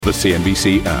The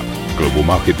CNBC app. Global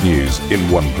market news in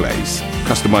one place.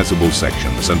 Customizable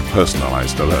sections and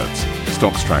personalized alerts.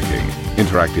 Stocks tracking,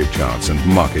 interactive charts and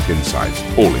market insights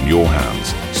all in your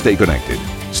hands. Stay connected.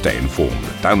 Stay informed.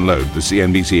 Download the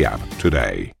CNBC app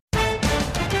today.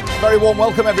 Very warm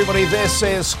welcome, everybody. This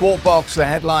is Squawk Box. The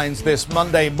headlines this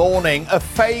Monday morning. A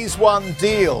phase one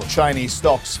deal. Chinese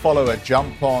stocks follow a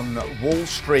jump on Wall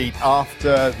Street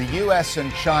after the US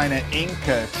and China ink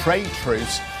a trade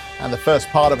truce and the first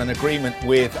part of an agreement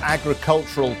with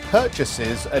agricultural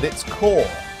purchases at its core.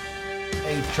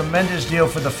 A tremendous deal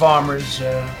for the farmers,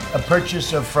 a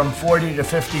purchase of from $40 to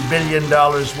 $50 billion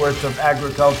worth of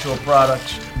agricultural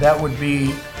products. That would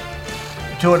be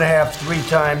 2.5, 3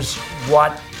 times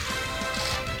what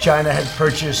China had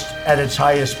purchased at its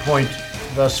highest point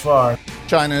thus far.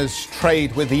 China's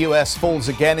trade with the US falls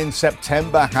again in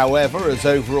September, however, as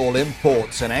overall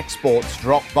imports and exports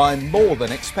drop by more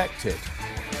than expected.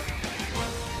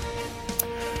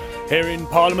 Here in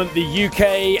Parliament, the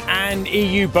UK and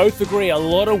EU both agree a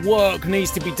lot of work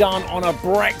needs to be done on a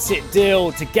Brexit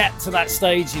deal to get to that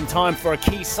stage in time for a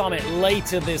key summit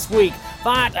later this week.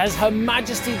 That as Her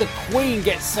Majesty the Queen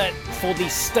gets set for the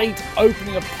state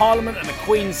opening of Parliament and a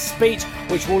Queen's speech,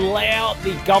 which will lay out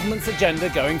the government's agenda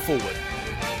going forward.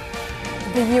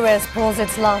 The US pulls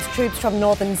its last troops from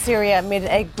northern Syria amid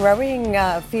a growing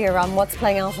fear on what's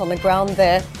playing out on the ground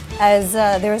there, as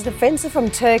there is defensive from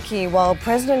Turkey while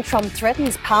President Trump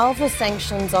threatens powerful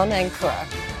sanctions on Ankara.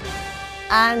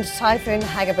 And Typhoon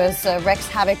Hagibis wreaks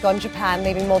havoc on Japan,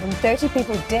 leaving more than 30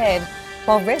 people dead,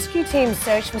 while rescue teams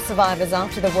search for survivors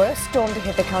after the worst storm to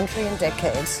hit the country in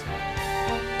decades.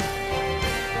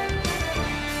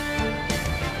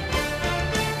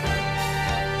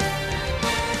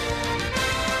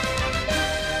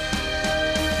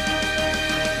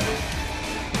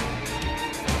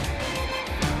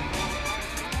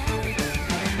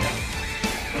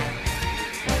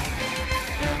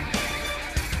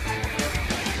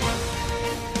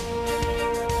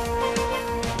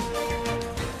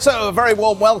 So, a very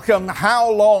warm welcome. How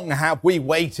long have we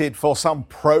waited for some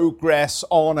progress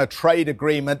on a trade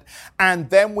agreement?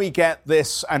 And then we get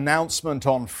this announcement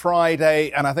on Friday,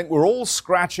 and I think we're all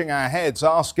scratching our heads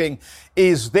asking,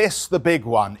 is this the big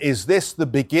one? Is this the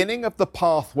beginning of the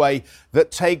pathway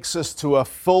that takes us to a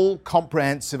full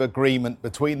comprehensive agreement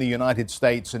between the United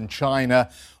States and China?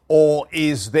 Or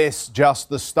is this just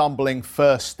the stumbling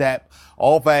first step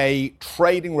of a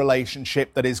trading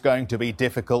relationship that is going to be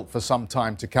difficult for some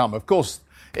time to come? Of course,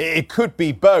 it could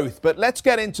be both, but let's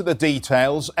get into the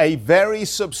details. A very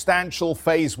substantial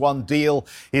phase one deal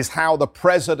is how the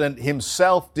president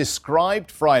himself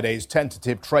described Friday's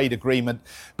tentative trade agreement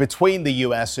between the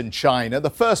US and China. The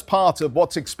first part of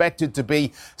what's expected to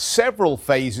be several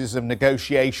phases of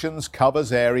negotiations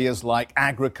covers areas like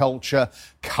agriculture,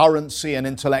 currency and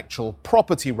intellectual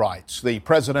property rights. The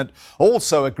president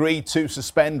also agreed to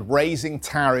suspend raising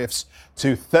tariffs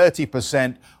to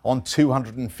 30% on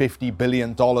 $250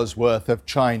 billion worth of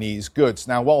Chinese goods.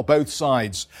 Now, while both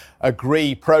sides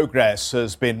agree progress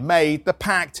has been made, the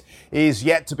pact is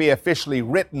yet to be officially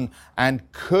written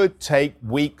and could take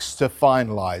weeks to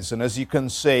finalize. And as you can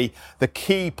see, the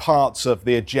key parts of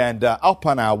the agenda up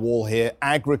on our wall here: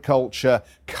 agriculture,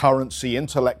 currency,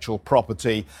 intellectual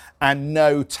property, and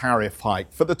no tariff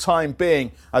hike. For the time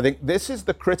being, I think this is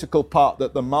the critical part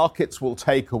that the markets will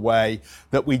take away,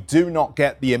 that we do not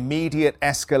get the immediate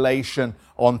escalation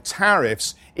on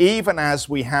tariffs, even as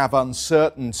we have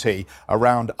uncertainty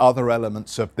around other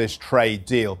elements of this trade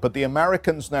deal. But the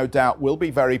Americans, no doubt, will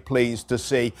be very pleased to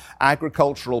see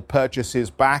agricultural purchases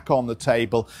back on the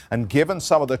table. And given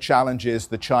some of the challenges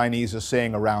the Chinese are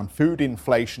seeing around food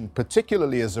inflation,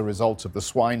 particularly as a result of the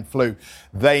swine flu,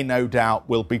 they no doubt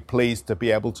will be pleased to be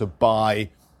able to buy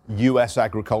U.S.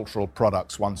 agricultural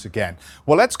products once again.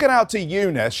 Well, let's get out to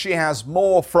Eunice. She has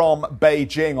more from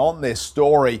Beijing on this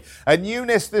story. And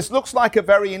Eunice, this looks like a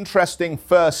very interesting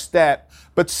first step,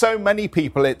 but so many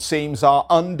people, it seems, are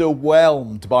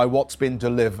underwhelmed by what's been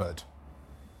delivered.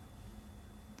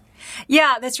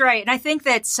 Yeah, that's right. And I think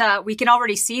that we can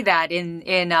already see that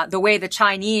in the way the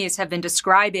Chinese have been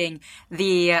describing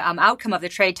the outcome of the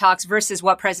trade talks versus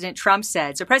what President Trump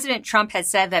said. So President Trump has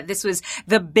said that this was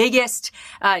the biggest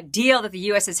deal that the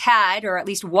U.S. has had, or at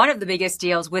least one of the biggest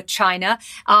deals with China.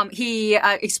 He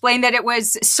explained that it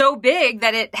was so big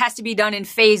that it has to be done in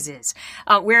phases,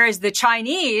 whereas the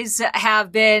Chinese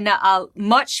have been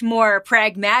much more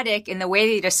pragmatic in the way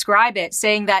they describe it,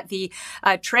 saying that the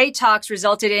trade talks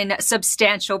resulted in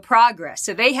substantial progress.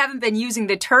 So they haven't been using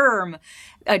the term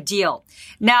a deal.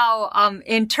 Now,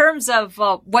 in terms of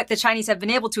what the Chinese have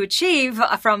been able to achieve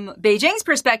from Beijing's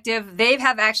perspective, they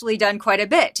have actually done quite a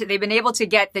bit. They've been able to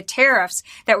get the tariffs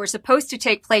that were supposed to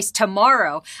take place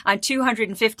tomorrow on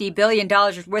 $250 billion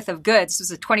worth of goods. This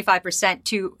was a 25%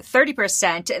 to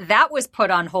 30%. That was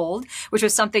put on hold, which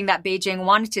was something that Beijing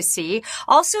wanted to see.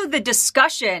 Also, the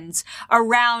discussions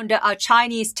around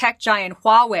Chinese tech giant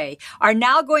Huawei are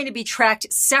now going to be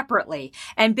tracked separately.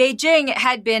 And Beijing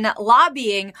had been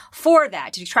lobbying for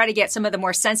that to try to get some of the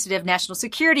more sensitive national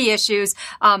security issues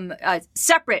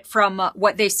separate from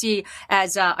what they see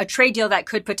as a trade deal that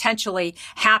could potentially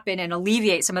happen and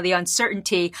alleviate some of the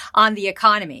uncertainty on the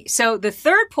economy. So the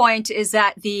third point is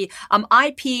that the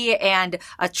IP and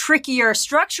trickier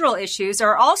structural issues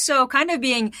are also kind of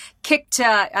being kicked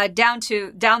down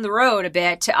the road a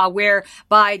bit,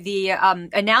 whereby the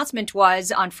announcement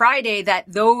was on Friday that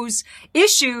those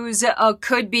issues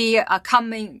could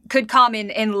come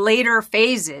in later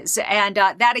phases, and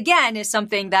that again is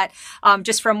something that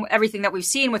just from everything that we've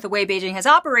seen with the way Beijing has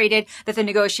operated, that the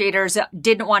negotiators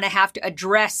didn't want to have to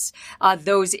address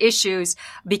those issues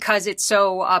because it's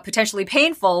so potentially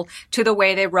painful to the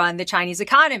way they run the Chinese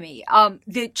economy.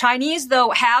 The Chinese,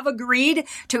 though, have agreed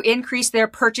to increase their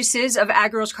purchases of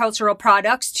agricultural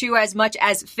products to as much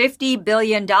as $50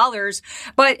 billion,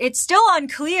 but it's still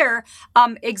unclear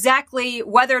exactly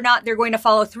whether or not they're going to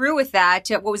follow through with that.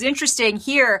 What was interesting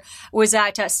here was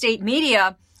that state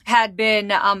media had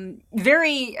been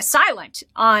very silent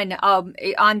on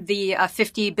the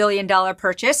 $50 billion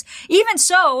purchase. Even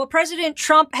so, President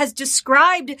Trump has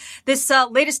described this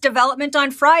latest development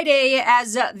on Friday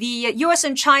as the U.S.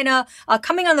 and China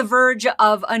coming on the verge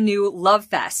of a new love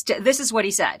fest. This is what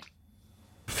he said.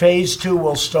 Phase 2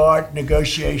 will start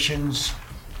negotiations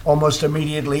almost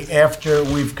immediately after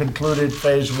we've concluded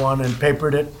Phase 1 and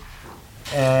papered it.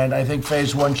 And I think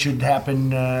Phase 1 should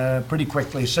happen pretty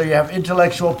quickly. So you have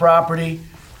intellectual property.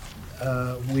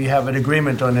 We have an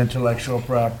agreement on intellectual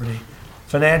property.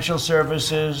 Financial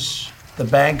services, the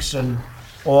banks and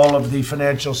all of the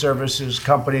financial services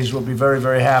companies will be very,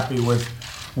 very happy with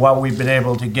what we've been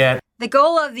able to get. The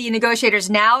goal of the negotiators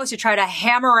now is to try to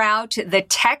hammer out the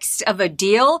text of a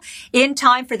deal in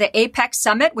time for the APEC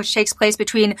summit, which takes place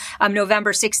between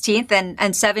November 16th and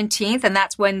 17th. And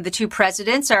that's when the two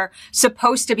presidents are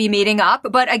supposed to be meeting up.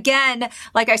 But again,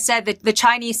 like I said, the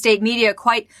Chinese state media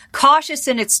quite cautious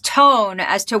in its tone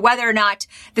as to whether or not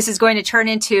this is going to turn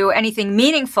into anything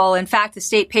meaningful. In fact, the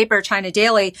state paper, China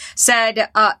Daily, said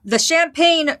the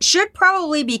champagne should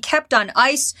probably be kept on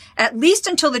ice at least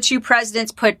until the two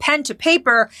presidents put pen to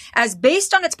paper, as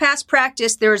based on its past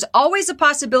practice, there is always a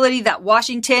possibility that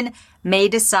Washington may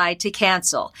decide to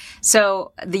cancel.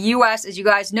 So the U.S., as you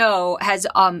guys know, has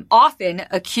often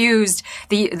accused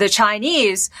the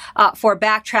Chinese for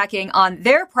backtracking on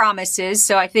their promises.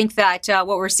 So I think that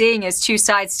what we're seeing is two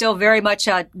sides still very much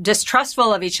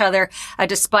distrustful of each other,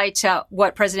 despite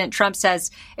what President Trump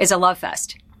says is a love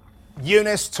fest.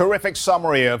 Eunice, terrific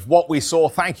summary of what we saw.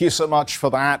 Thank you so much for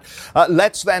that.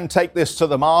 Let's then take this to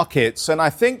the markets. And I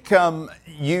think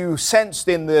you sensed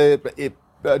in the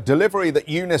delivery that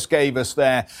Eunice gave us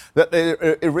there that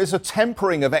there is a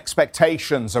tempering of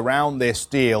expectations around this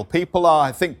deal. People are,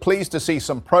 I think, pleased to see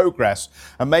some progress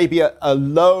and maybe a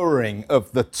lowering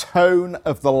of the tone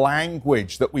of the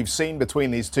language that we've seen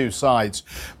between these two sides.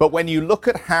 But when you look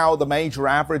at how the major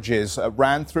averages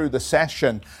ran through the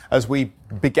session as we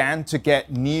began to get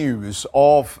news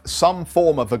of some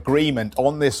form of agreement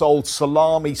on this old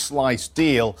salami slice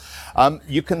deal,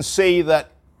 you can see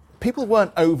that people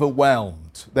weren't overwhelmed.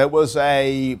 There was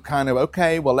a kind of,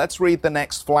 okay, well, let's read the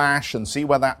next flash and see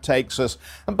where that takes us.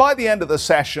 And by the end of the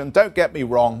session, don't get me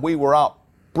wrong, we were up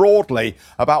broadly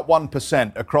about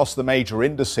 1% across the major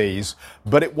indices,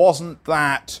 but it wasn't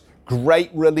that great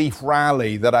relief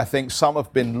rally that I think some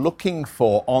have been looking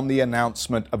for on the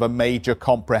announcement of a major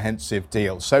comprehensive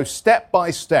deal. So step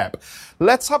by step,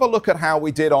 let's have a look at how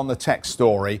we did on the tech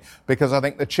story, because I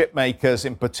think the chip makers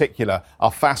in particular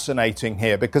are fascinating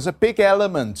here, because a big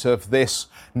element of this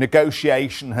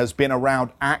negotiation has been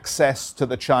around access to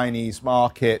the Chinese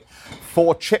market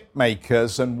for chip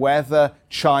makers and whether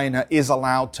China is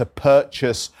allowed to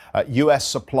purchase US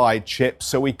supplied chips.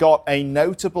 So we got a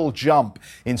notable jump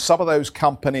in some of those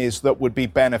companies that would be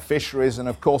beneficiaries. And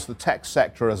of course, the tech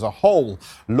sector as a whole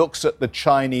looks at the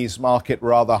Chinese market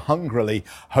rather hungrily,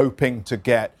 hoping to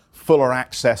get fuller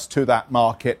access to that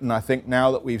market. And I think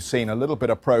now that we've seen a little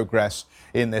bit of progress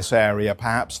in this area,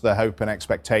 perhaps the hope and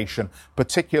expectation,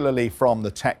 particularly from the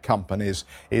tech companies,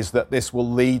 is that this will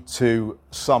lead to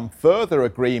some further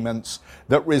agreements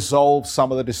that resolve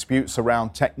some of the disputes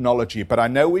around technology. But I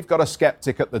know we've got a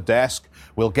skeptic at the desk.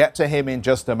 We'll get to him in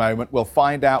just a moment. We'll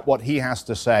find out what he has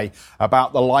to say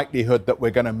about the likelihood that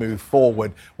we're going to move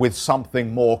forward with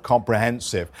something more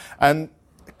comprehensive. And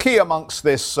key amongst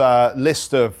this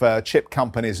list of chip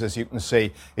companies, as you can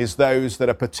see, is those that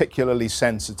are particularly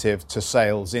sensitive to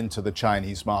sales into the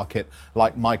Chinese market,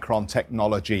 like Micron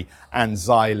Technology and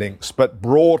Xilinx. But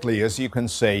broadly, as you can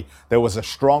see, there was a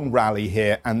strong rally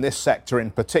here, and this sector in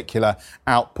particular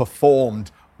outperformed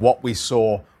what we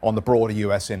saw on the broader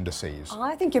US indices.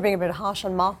 I think you're being a bit harsh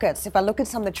on markets. If I look at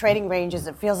some of the trading ranges,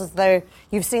 it feels as though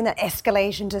you've seen that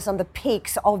escalation to some of the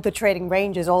peaks of the trading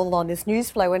ranges all on this news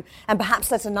flow. And perhaps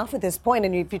that's enough at this point.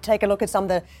 And if you take a look at some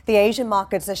of the Asian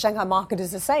markets, the Shanghai market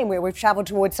is the same, where we've traveled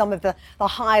towards some of the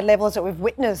high levels that we've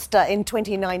witnessed in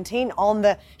 2019 on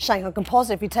the Shanghai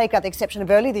Composite. If you take out the exception of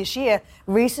early this year,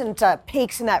 recent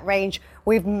peaks in that range,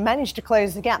 we've managed to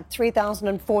close the gap.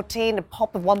 3,014, a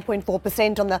pop of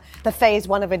 1.4% on the phase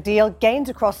one of a deal. Gains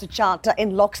across the chart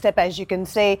in lockstep, as you can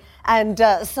see, and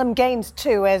some gains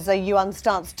too as the yuan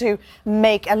starts to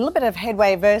make a little bit of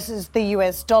headway versus the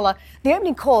US dollar. The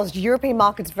opening caused European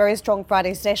markets very strong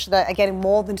Friday session, getting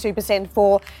more than 2%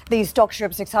 for the Stoxx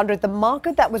Europe 600. The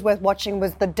market that was worth watching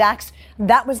was the DAX.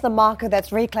 That was the market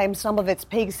that's reclaimed some of its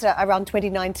peaks around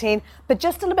 2019, but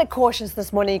just a little bit cautious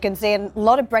this morning. You can see a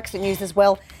lot of Brexit news as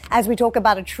well as we talk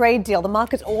about a trade deal. The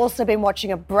market's also been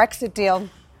watching a Brexit deal.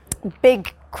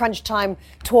 Big crunch time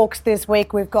talks this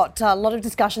week. We've got a lot of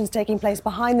discussions taking place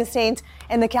behind the scenes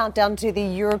in the countdown to the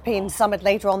European summit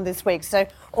later on this week. So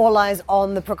all eyes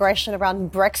on the progression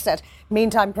around Brexit.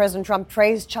 Meantime, President Trump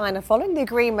praised China following the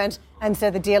agreement and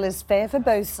said the deal is fair for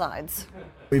both sides.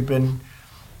 We've been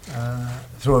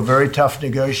through a very tough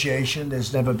negotiation.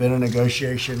 There's never been a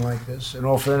negotiation like this. In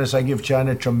all fairness, I give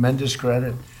China tremendous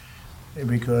credit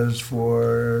because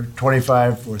for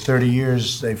 25 or 30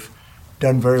 years, they've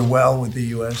done very well with the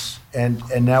U.S., and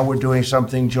now we're doing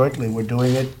something jointly. We're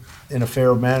doing it in a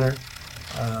fair manner.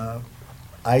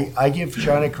 I give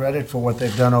China credit for what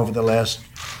they've done over the last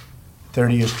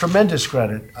 30 years. Tremendous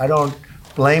credit. I don't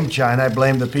blame China. I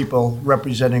blame the people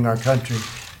representing our country.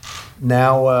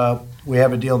 Now we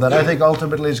have a deal that I think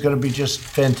ultimately is going to be just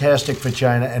fantastic for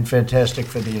China and fantastic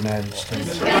for the United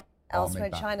States. Elsewhere,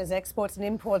 China's exports and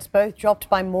imports both dropped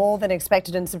by more than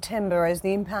expected in September as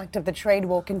the impact of the trade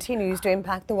war continues to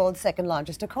impact the world's second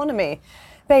largest economy.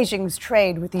 Beijing's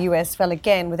trade with the US fell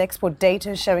again, with export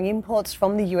data showing imports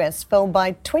from the US fell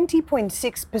by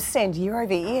 20.6% year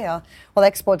over year, while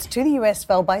exports to the US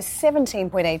fell by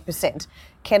 17.8%.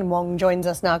 Ken Wong joins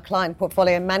us now, client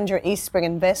portfolio manager at Eastspring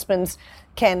Investments.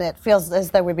 Ken, it feels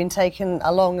as though we've been taken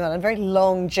along on a very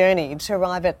long journey to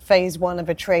arrive at phase one of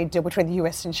a trade deal between the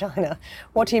US and China.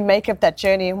 What do you make of that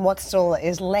journey, and what still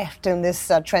is left in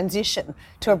this transition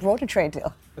to a broader trade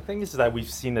deal? The thing is that we've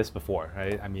seen this before,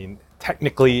 right? I mean,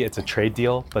 technically it's a trade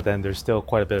deal, but then there's still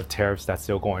quite a bit of tariffs that's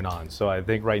still going on. So I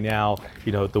think right now,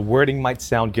 the wording might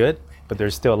sound good, but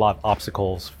there's still a lot of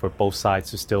obstacles for both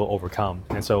sides to still overcome.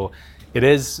 And so it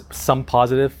is some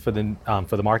positive for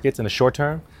the markets in the short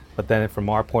term, but then from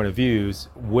our point of views,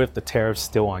 with the tariffs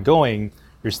still ongoing,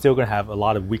 you're still going to have a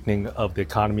lot of weakening of the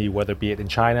economy, whether be it in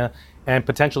China and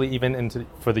potentially even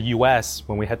for the US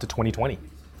when we head to 2020.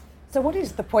 So what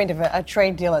is the point of a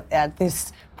trade deal at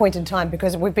this point in time?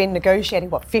 Because we've been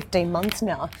negotiating, 15 months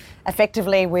now.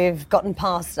 Effectively, we've gotten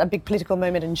past a big political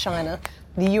moment in China.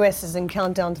 The US is in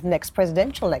countdown to the next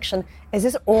presidential election. Is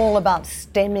this all about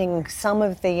stemming some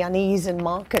of the unease in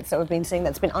markets that we've been seeing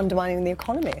that's been undermining the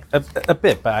economy? A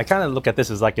bit, but I kind of look at this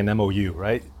as like an MOU,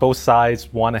 right? Both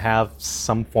sides want to have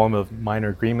some form of minor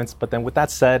agreements, but then with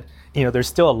that said, there's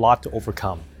still a lot to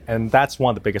overcome. And that's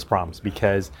one of the biggest problems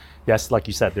because, yes, like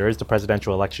you said, there is the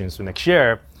presidential elections for next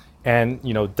year. And,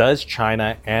 does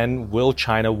China and will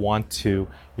China want to,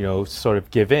 sort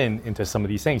of give in into some of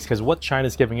these things? Because what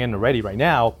China's giving in already right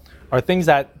now are things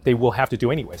that they will have to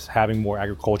do anyways, having more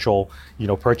agricultural,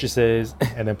 purchases,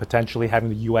 and then potentially having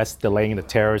the U.S. delaying the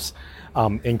tariffs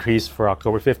increase for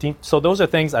October 15th. So those are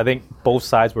things I think both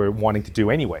sides were wanting to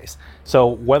do anyways. So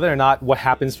whether or not what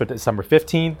happens for December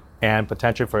 15th and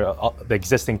potentially for the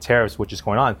existing tariffs, which is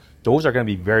going on, those are going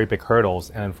to be very big hurdles.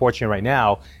 And unfortunately right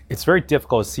now, it's very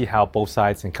difficult to see how both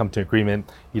sides can come to agreement,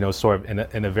 sort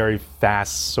of in a very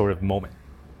fast sort of moment.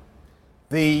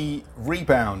 The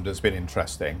rebound has been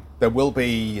interesting. There will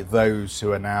be those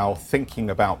who are now thinking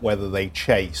about whether they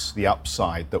chase the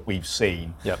upside that we've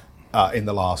seen. Yep. in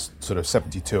the last sort of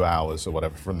 72 hours or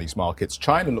whatever from these markets.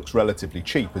 China looks relatively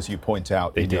cheap, as you point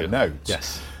out in your notes.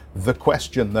 Yes. The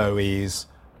question, though, is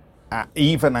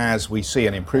even as we see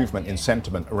an improvement in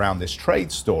sentiment around this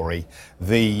trade story,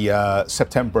 the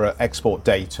September export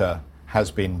data has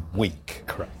been weak.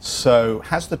 Correct. So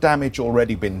has the damage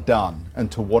already been done? And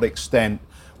to what extent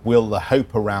will the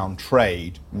hope around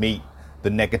trade meet the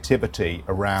negativity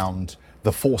around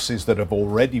the forces that have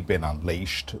already been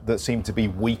unleashed that seem to be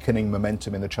weakening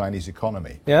momentum in the Chinese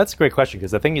economy? Yeah, that's a great question,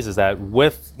 because the thing is that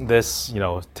with this,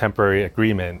 temporary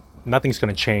agreement, nothing's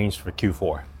going to change for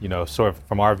Q4. Sort of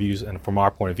from our views and from our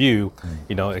point of view,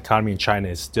 economy in China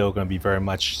is still going to be very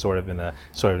much sort of in a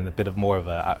bit of more of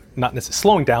a not necessarily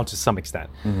slowing down to some extent.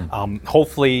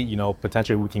 Hopefully,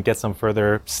 potentially we can get some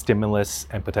further stimulus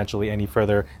and potentially any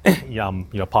further,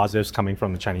 positives coming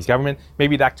from the Chinese government.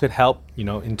 Maybe that could help,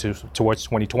 towards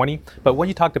 2020. But what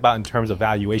you talked about in terms of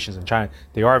valuations in China,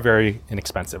 they are very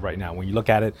inexpensive right now. When you look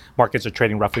at it, markets are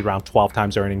trading roughly around 12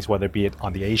 times earnings, whether it be it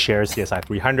on the A shares, CSI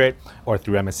 300, or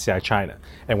through MSCI China.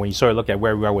 And when you sort of look at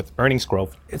where we are with earnings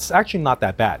growth, it's actually not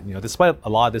that bad. Despite a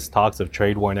lot of this talks of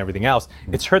trade war and everything else,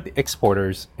 it's hurt the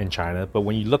exporters in China. But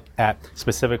when you look at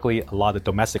specifically a lot of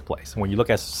the domestic plays, when you look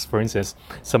at, for instance,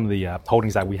 some of the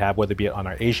holdings that we have, whether it be on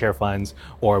our A share funds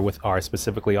or with our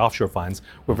specifically offshore funds,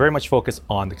 we're very much focused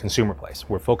on the consumer place.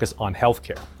 We're focused on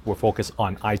healthcare. We're focused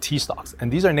on IT stocks. And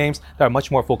these are names that are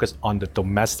much more focused on the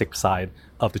domestic side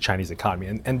of the Chinese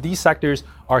economy. And these sectors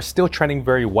are still trending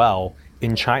very well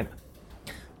in China.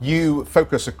 You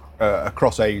focus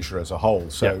across Asia as a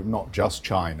whole, so not just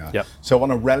China. Yep. So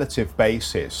on a relative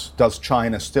basis, does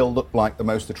China still look like the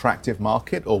most attractive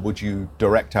market, or would you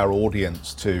direct our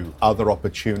audience to other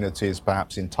opportunities,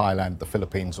 perhaps in Thailand, the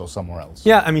Philippines, or somewhere else?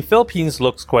 Yeah, Philippines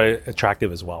looks quite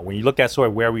attractive as well. When you look at sort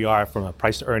of where we are from a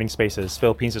price to earnings basis,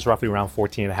 Philippines is roughly around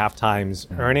 14.5 times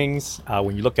earnings.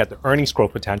 When you look at the earnings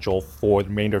growth potential for the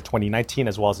remainder of 2019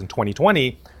 as well as in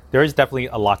 2020, there is definitely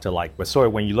a lot to like. But sort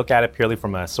of when you look at it purely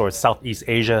from a sort of Southeast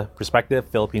Asia perspective,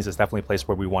 Philippines is definitely a place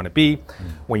where we want to be.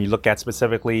 When you look at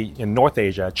specifically in North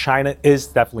Asia, China is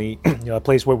definitely a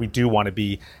place where we do want to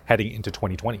be heading into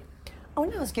 2020. I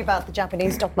want to ask you about the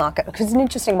Japanese stock market, because it's an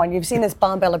interesting one. You've seen this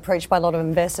barbell approach by a lot of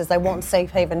investors. They want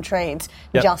safe haven trades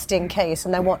just in case,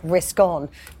 and they want risk on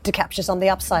to capture some of the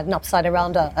upside and upside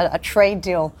around a trade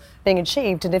deal being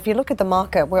achieved. And if you look at the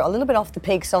market, we're a little bit off the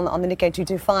peaks on the Nikkei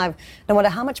 225. No matter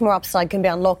how much more upside can be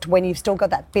unlocked when you've still got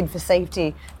that bid for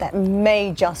safety that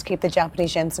may just keep the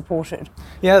Japanese yen supported.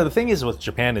 Yeah, the thing is with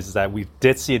Japan is that we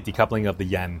did see a decoupling of the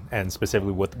yen, and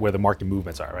specifically with where the market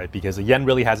movements are, right? Because the yen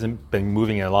really hasn't been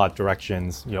moving in a lot of directions,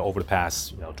 over the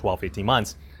past 12, 18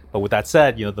 months. But with that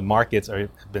said, the markets have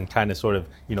been kind of sort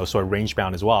of range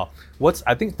bound as well.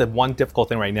 I think the one difficult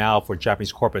thing right now for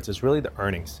Japanese corporates is really the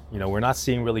earnings. We're not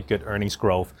seeing really good earnings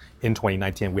growth in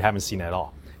 2019. We haven't seen it at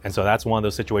all. And so that's one of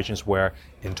those situations where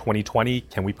in 2020,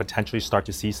 can we potentially start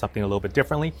to see something a little bit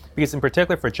differently? Because in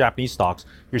particular for Japanese stocks,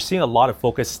 you're seeing a lot of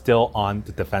focus still on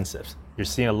the defensives. You're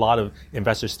seeing a lot of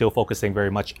investors still focusing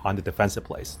very much on the defensive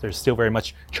plays. They're still very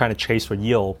much trying to chase for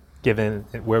yield, given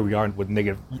where we are with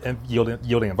negative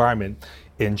yielding environment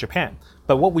in Japan.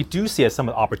 But what we do see as some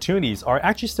of the opportunities are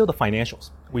actually still the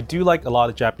financials. We do like a lot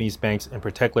of Japanese banks in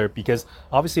particular because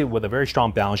obviously with a very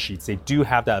strong balance sheets, they do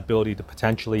have that ability to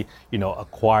potentially,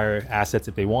 acquire assets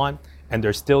if they want. And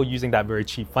they're still using that very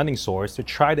cheap funding source to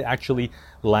try to actually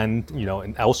lend,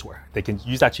 in elsewhere. They can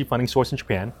use that cheap funding source in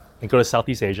Japan and go to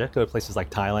Southeast Asia, go to places like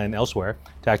Thailand and elsewhere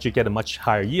to actually get a much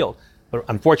higher yield. But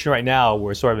unfortunately, right now,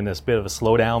 we're sort of in this bit of a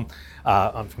slowdown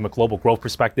from a global growth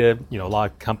perspective. A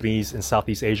lot of companies in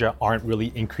Southeast Asia aren't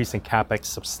really increasing CapEx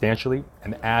substantially.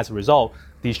 And as a result,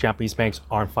 these Japanese banks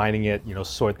aren't finding it,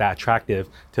 sort of that attractive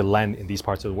to lend in these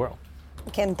parts of the world.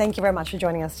 Ken, thank you very much for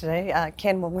joining us today.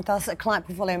 Ken, we're with us, a client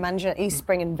portfolio manager,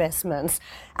 Eastspring Investments.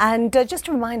 And just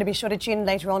a reminder, be sure to tune in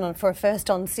later on for a First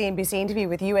on CNBC interview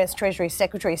with US Treasury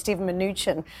Secretary Stephen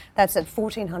Mnuchin. That's at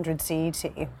 1400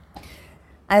 CET.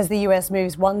 As the US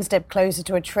moves one step closer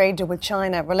to a trade deal with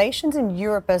China, relations in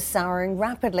Europe are souring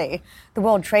rapidly. The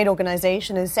World Trade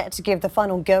Organization is set to give the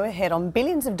final go-ahead on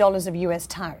billions of dollars of US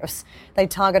tariffs. They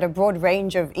target a broad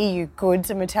range of EU goods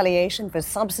in retaliation for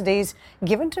subsidies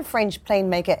given to French plane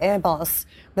maker Airbus.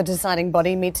 The deciding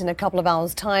body meets in a couple of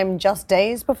hours' time, just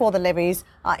days before the levies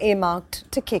are earmarked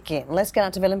to kick in. Let's get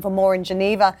out to Willem for more in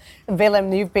Geneva.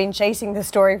 Willem, you've been chasing the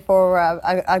story for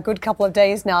a good couple of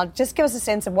days now. Just give us a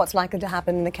sense of what's likely to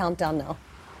happen in the countdown now.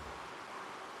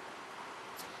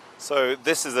 So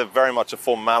this is very much a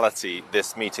formality,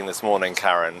 this meeting this morning,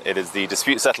 Karen. It is the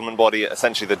dispute settlement body,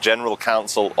 essentially the general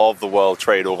counsel of the World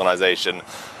Trade Organization,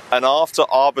 And after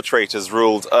arbitrators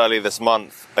ruled early this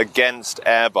month against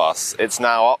Airbus, it's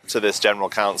now up to this General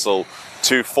Council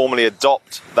to formally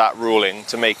adopt that ruling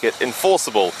to make it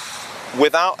enforceable.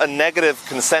 Without a negative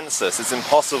consensus, it's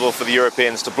impossible for the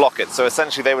Europeans to block it. So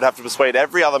essentially they would have to persuade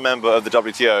every other member of the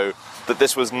WTO that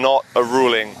this was not a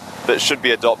ruling that should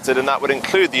be adopted, and that would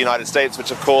include the United States,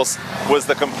 which of course was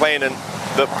the complainant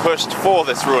that pushed for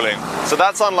this ruling. So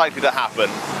that's unlikely to happen.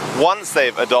 Once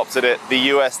they've adopted it, the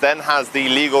US then has the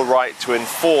legal right to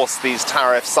enforce these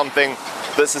tariffs, something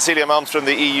that Cecilia Malmström,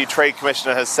 the EU Trade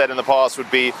Commissioner, has said in the past would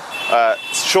be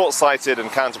short-sighted and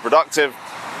counterproductive.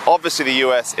 Obviously, the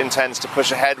US intends to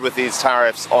push ahead with these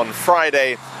tariffs on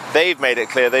Friday. They've made it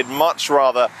clear they'd much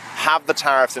rather have the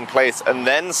tariffs in place and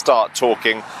then start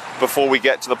talking before we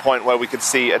get to the point where we could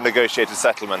see a negotiated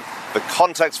settlement. The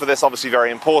context for this obviously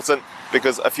very important,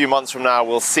 because a few months from now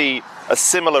we'll see a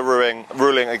similar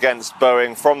ruling against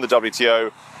Boeing from the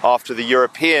WTO after the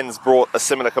Europeans brought a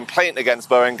similar complaint against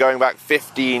Boeing going back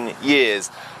 15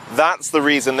 years. That's the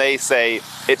reason they say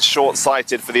it's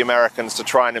short-sighted for the Americans to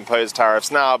try and impose tariffs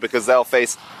now, because they'll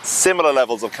face similar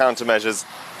levels of countermeasures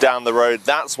down the road.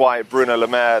 That's why Bruno Le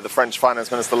Maire, the French finance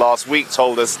minister, last week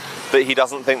told us that he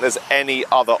doesn't think there's any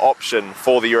other option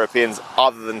for the Europeans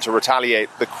other than to retaliate.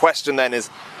 The question then is,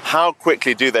 how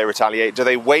quickly do they retaliate? Do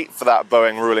they wait for that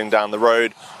Boeing ruling down the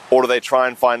road, or do they try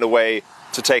and find a way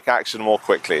to take action more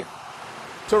quickly?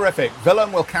 Terrific.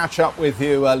 Willem, we'll catch up with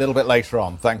you a little bit later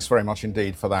on. Thanks very much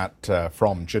indeed for that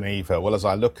from Geneva. Well, as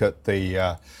I look at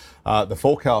the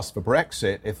forecast for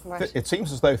Brexit, it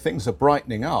seems as though things are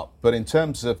brightening up. But in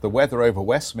terms of the weather over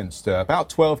Westminster, about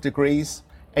 12 degrees,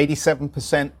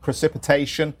 87%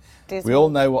 precipitation. We all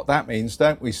know what that means,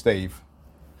 don't we, Steve?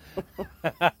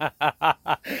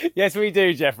 Yes, we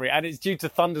do, Jeffrey, and it's due to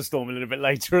thunderstorm a little bit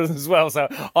later as well, so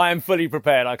I am fully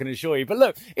prepared, I can assure you. But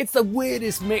look, it's the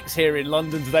weirdest mix here in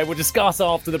London today. We'll discuss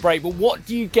after the break, but what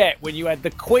do you get when you had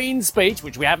the Queen's speech,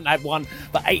 which we haven't had one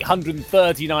for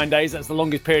 839 days, that's the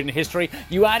longest period in history,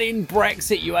 you add in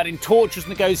Brexit, you add in torturous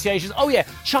negotiations, oh yeah,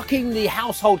 chucking the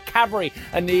household cavalry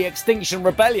and the Extinction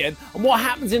Rebellion, and what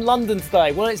happens in London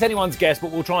today? Well, it's anyone's guess,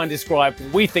 but we'll try and describe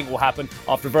what we think will happen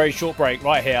after a very short break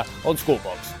right here on Squawk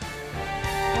Box.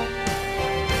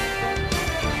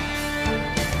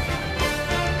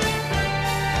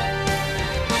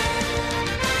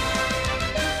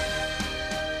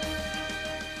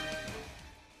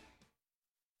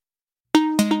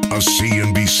 A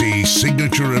CNBC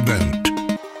signature event.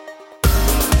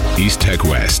 East Tech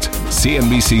West,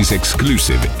 CNBC's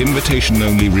exclusive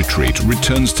invitation-only retreat,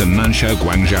 returns to Nanshao,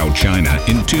 Guangzhou, China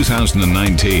in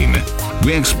 2019.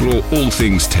 We explore all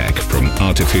things tech, from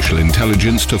artificial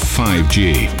intelligence to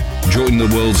 5G. Join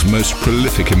the world's most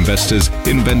prolific investors,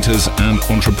 inventors, and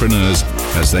entrepreneurs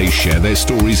as they share their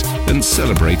stories and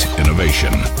celebrate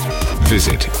innovation.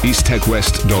 Visit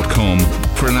easttechwest.com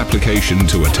for an application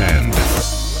to attend.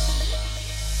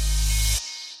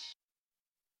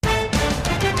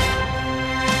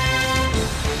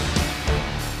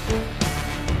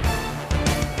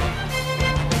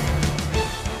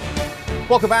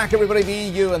 Welcome back, everybody. The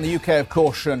EU and the UK have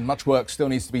cautioned much work still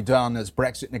needs to be done as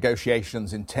Brexit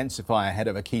negotiations intensify ahead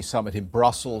of a key summit in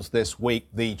Brussels this week.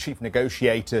 The chief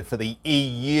negotiator for the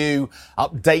EU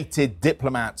updated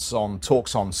diplomats on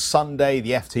talks on Sunday.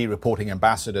 The FT reporting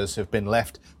ambassadors have been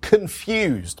left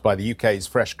confused by the UK's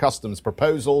fresh customs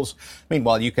proposals.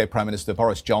 Meanwhile, UK Prime Minister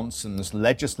Boris Johnson's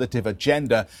legislative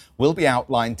agenda will be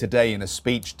outlined today in a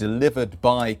speech delivered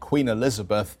by Queen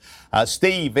Elizabeth.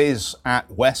 Steve is at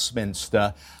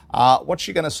Westminster. What's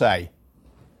she going to say?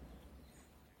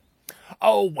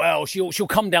 Oh, well, she'll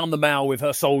come down the Mall with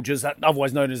her soldiers,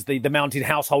 otherwise known as the Mounted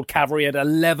Household Cavalry, at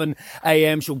 11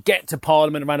 a.m. She'll get to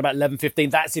Parliament around about 11:15.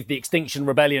 That's if the Extinction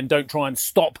Rebellion don't try and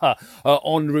stop her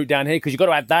en route down here, because you've got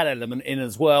to add that element in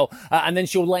as well. And then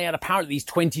she'll lay out apparently these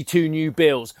 22 new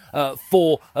bills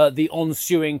for the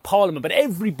ensuing Parliament. But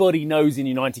everybody knows in the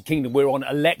United Kingdom we're on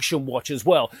election watch as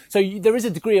well. So there is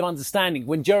a degree of understanding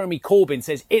when Jeremy Corbyn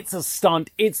says it's a stunt,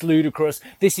 it's ludicrous,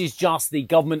 this is just the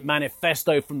government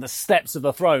manifesto from the steps of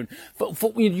the throne.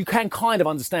 You can kind of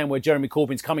understand where Jeremy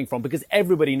Corbyn's coming from, because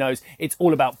everybody knows it's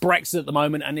all about Brexit at the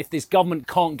moment, and if this government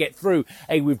can't get through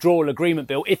a withdrawal agreement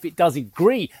bill, if it does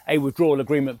agree a withdrawal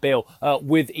agreement bill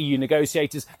with EU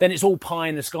negotiators, then it's all pie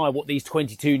in the sky what these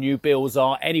 22 new bills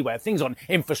are anyway. Things on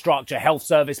infrastructure, health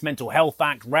service, mental health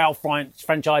act, rail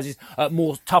franchises,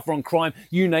 more tougher on crime,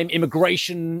 you name,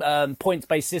 immigration,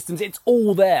 points-based systems, it's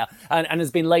all there and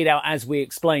has been laid out as we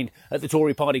explained at the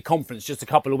Tory party conference just a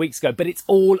couple of weeks ago. but it's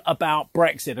all about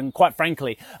Brexit. And quite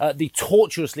frankly, the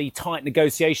tortuously tight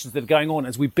negotiations that are going on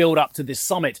as we build up to this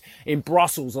summit in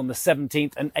Brussels on the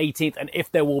 17th and 18th, and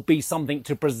if there will be something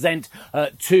to present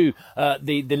to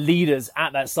the leaders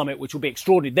at that summit, which will be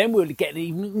extraordinary, then we'll get an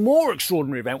even more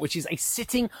extraordinary event, which is a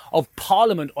sitting of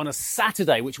Parliament on a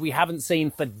Saturday, which we haven't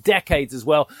seen for decades as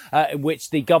well, in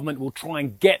which the government will try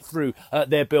and get through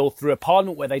their bill through a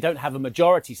Parliament where they don't have a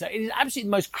majority. So it is absolutely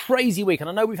the most crazy week. And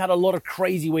I know we've had a lot of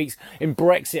crazy weeks in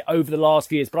Brexit over the last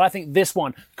few years, but I think this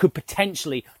one could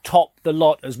potentially top the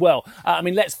lot as well. I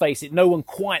mean, let's face it, no one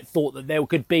quite thought that there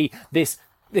could be this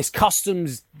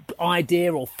customs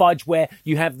idea or fudge where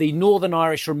you have the Northern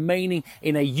Irish remaining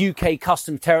in a UK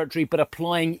customs territory but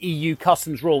applying EU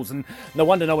customs rules. And no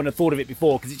wonder no one had thought of it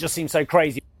before, because it just seems so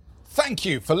crazy. Thank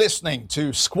you for listening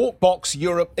to Squawk Box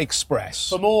Europe Express.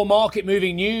 For more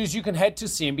market-moving news, you can head to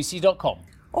cnbc.com.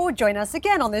 Or join us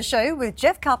again on the show with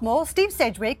Jeff Cutmore, Steve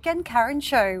Sedgwick and Karen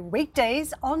Cho,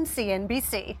 weekdays on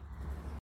CNBC.